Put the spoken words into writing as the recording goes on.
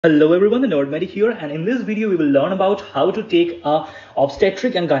Hello everyone, the Nerd Medic here, and in this video we will learn about how to take a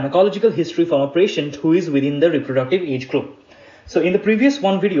obstetric and gynecological history from a patient who is within the reproductive age group. So in the previous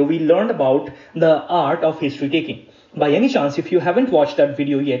video we learned about the art of history taking. By any chance, if you haven't watched that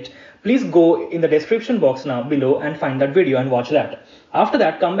video yet, please go in the description box now below and find that video and watch that. After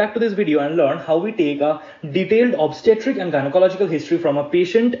that, come back to this video and learn how we take a detailed obstetric and gynecological history from a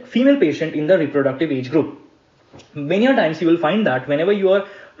female patient in the reproductive age group. Many times you will find that whenever you are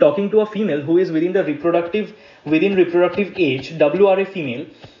talking to a female who is within reproductive age, WRA female,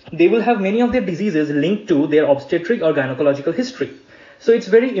 they will have many of their diseases linked to their obstetric or gynecological history. So it's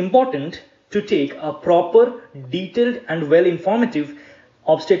very important to take a proper, detailed and well informative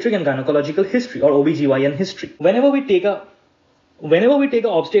obstetric and gynecological history, or OBGYN history. Whenever we take a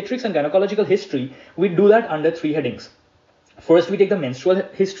obstetrics and gynecological history, we do that under three headings. First, we take the menstrual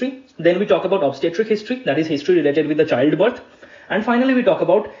history, then we talk about obstetric history, that is history related with the childbirth, and finally we talk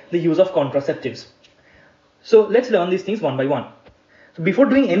about the use of contraceptives. So let's learn these things one by one. So before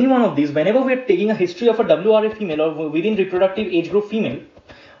doing any one of these, whenever we are taking a history of a WRA female or within reproductive age group female,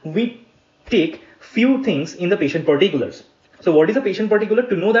 we take few things in the patient particulars. So what is a patient particular?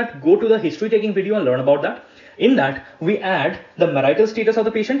 To know that, go to the history taking video and learn about that. In that, we add the marital status of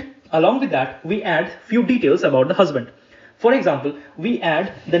the patient. Along with that, we add few details about the husband. For example, we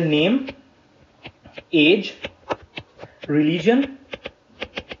add the name, age, religion,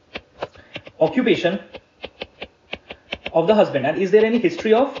 occupation of the husband, and is there any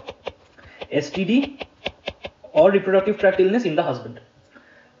history of STD or reproductive tract illness in the husband.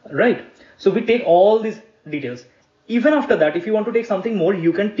 Right. So we take all these details. Even after that, if you want to take something more,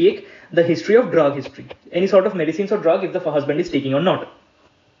 you can take the history of drug history, any sort of medicines or drug if the husband is taking or not.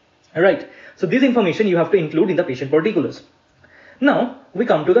 Alright, so this information you have to include in the patient particulars. Now we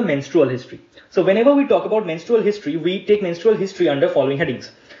come to the menstrual history. So whenever we talk about menstrual history, we take menstrual history under following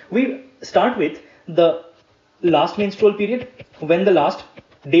headings. We start with the last menstrual period, when the last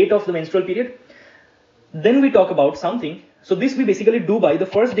date of the menstrual period. Then we talk about something. So this we basically do by the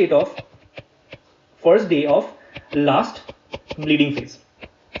first day of last bleeding phase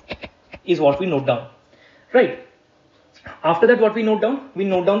is what we note down. Right. After that, what we note down? We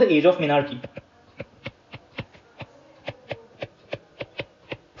note down the age of menarche.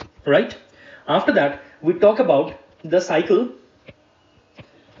 Right. After that, we talk about the cycle,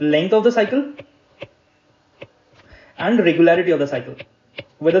 length of the cycle, and regularity of the cycle.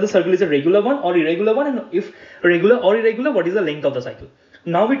 Whether the cycle is a regular one or irregular one, and if regular or irregular, what is the length of the cycle.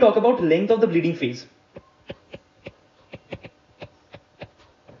 Now we talk about length of the bleeding phase.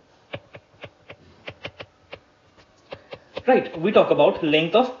 Right, we talk about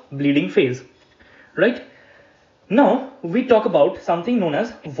length of bleeding phase. Right. Now we talk about something known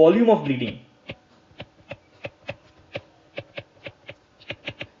as volume of bleeding.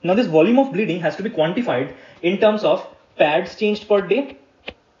 Now this volume of bleeding has to be quantified in terms of pads changed per day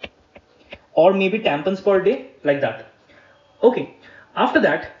or maybe tampons per day, like that. Okay. After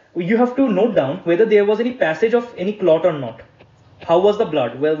that, you have to note down whether there was any passage of any clot or not. How was the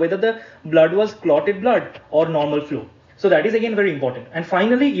blood? Well, whether the blood was clotted blood or normal flow. So that is again very important. And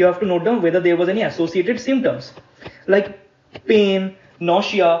finally, you have to note down whether there was any associated symptoms like pain,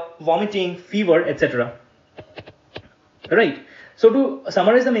 nausea, vomiting, fever, etc. Right. So to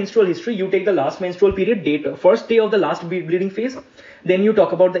summarize the menstrual history, you take the last menstrual period date, first day of the last bleeding phase. Then you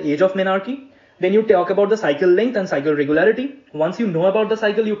talk about the age of menarche. Then you talk about the cycle length and cycle regularity. Once you know about the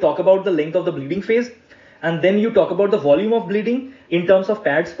cycle, you talk about the length of the bleeding phase. And then you talk about the volume of bleeding in terms of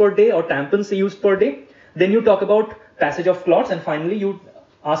pads per day or tampons used per day. Then you talk about passage of clots, and finally you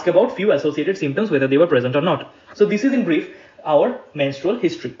ask about few associated symptoms, whether they were present or not. So this is in brief our menstrual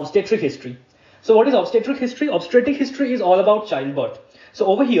history. Obstetric history. So what is obstetric history? Obstetric history is all about childbirth. So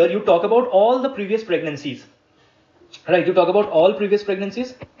over here you talk about all the previous pregnancies. Right, you talk about all previous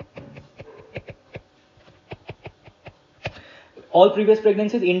pregnancies. All previous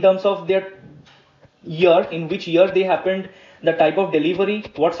pregnancies in terms of their year, in which year they happened, the type of delivery,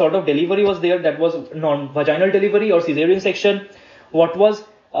 what sort of delivery was there, that was non-vaginal delivery or cesarean section, what was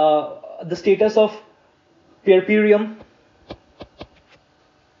the status of puerperium,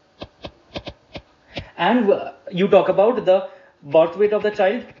 and you talk about the birth weight of the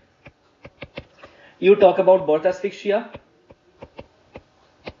child, you talk about birth asphyxia,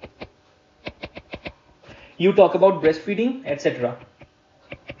 you talk about breastfeeding, etc.,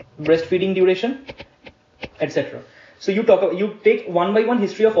 breastfeeding duration, etc. So you take one by one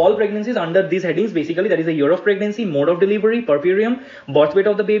history of all pregnancies under these headings. Basically, that is the year of pregnancy, mode of delivery, puerperium, birth weight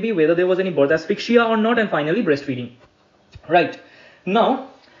of the baby, whether there was any birth asphyxia or not, and finally breastfeeding. Right. Now,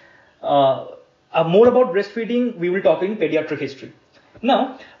 more about breastfeeding we will talk in pediatric history.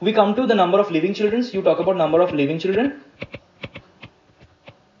 Now we come to the number of living children. You talk about number of living children.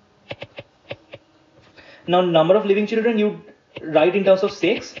 Now number of living children you write in terms of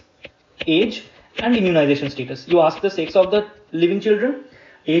sex, age and immunization status. You ask the sex of the living children,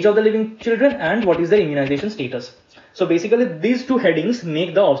 age of the living children, and what is their immunization status. So basically these two headings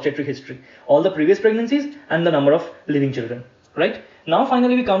make the obstetric history, all the previous pregnancies and the number of living children, right? Now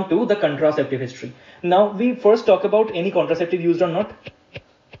finally we come to the contraceptive history. Now we first talk about any contraceptive used or not.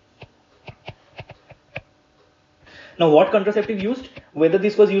 Now what contraceptive used, whether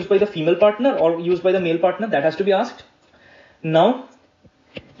this was used by the female partner or used by the male partner, that has to be asked. Now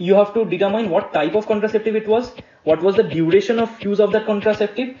you have to determine what type of contraceptive it was, what was the duration of use of that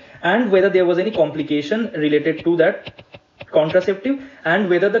contraceptive, and whether there was any complication related to that contraceptive, and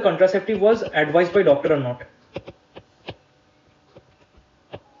whether the contraceptive was advised by doctor or not.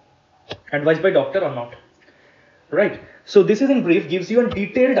 Advised by doctor or not. Right. So this is in brief gives you a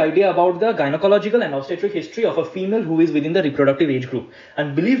detailed idea about the gynecological and obstetric history of a female who is within the reproductive age group.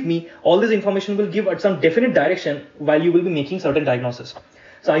 And believe me, all this information will give some definite direction while you will be making certain diagnosis.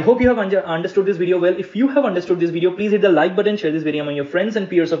 So I hope you have understood this video well. If you have understood this video, please hit the like button, share this video among your friends and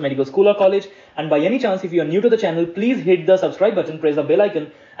peers of medical school or college. And by any chance, if you are new to the channel, please hit the subscribe button, press the bell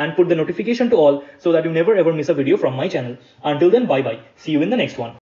icon and put the notification to all so that you never ever miss a video from my channel. Until then, bye bye. See you in the next one.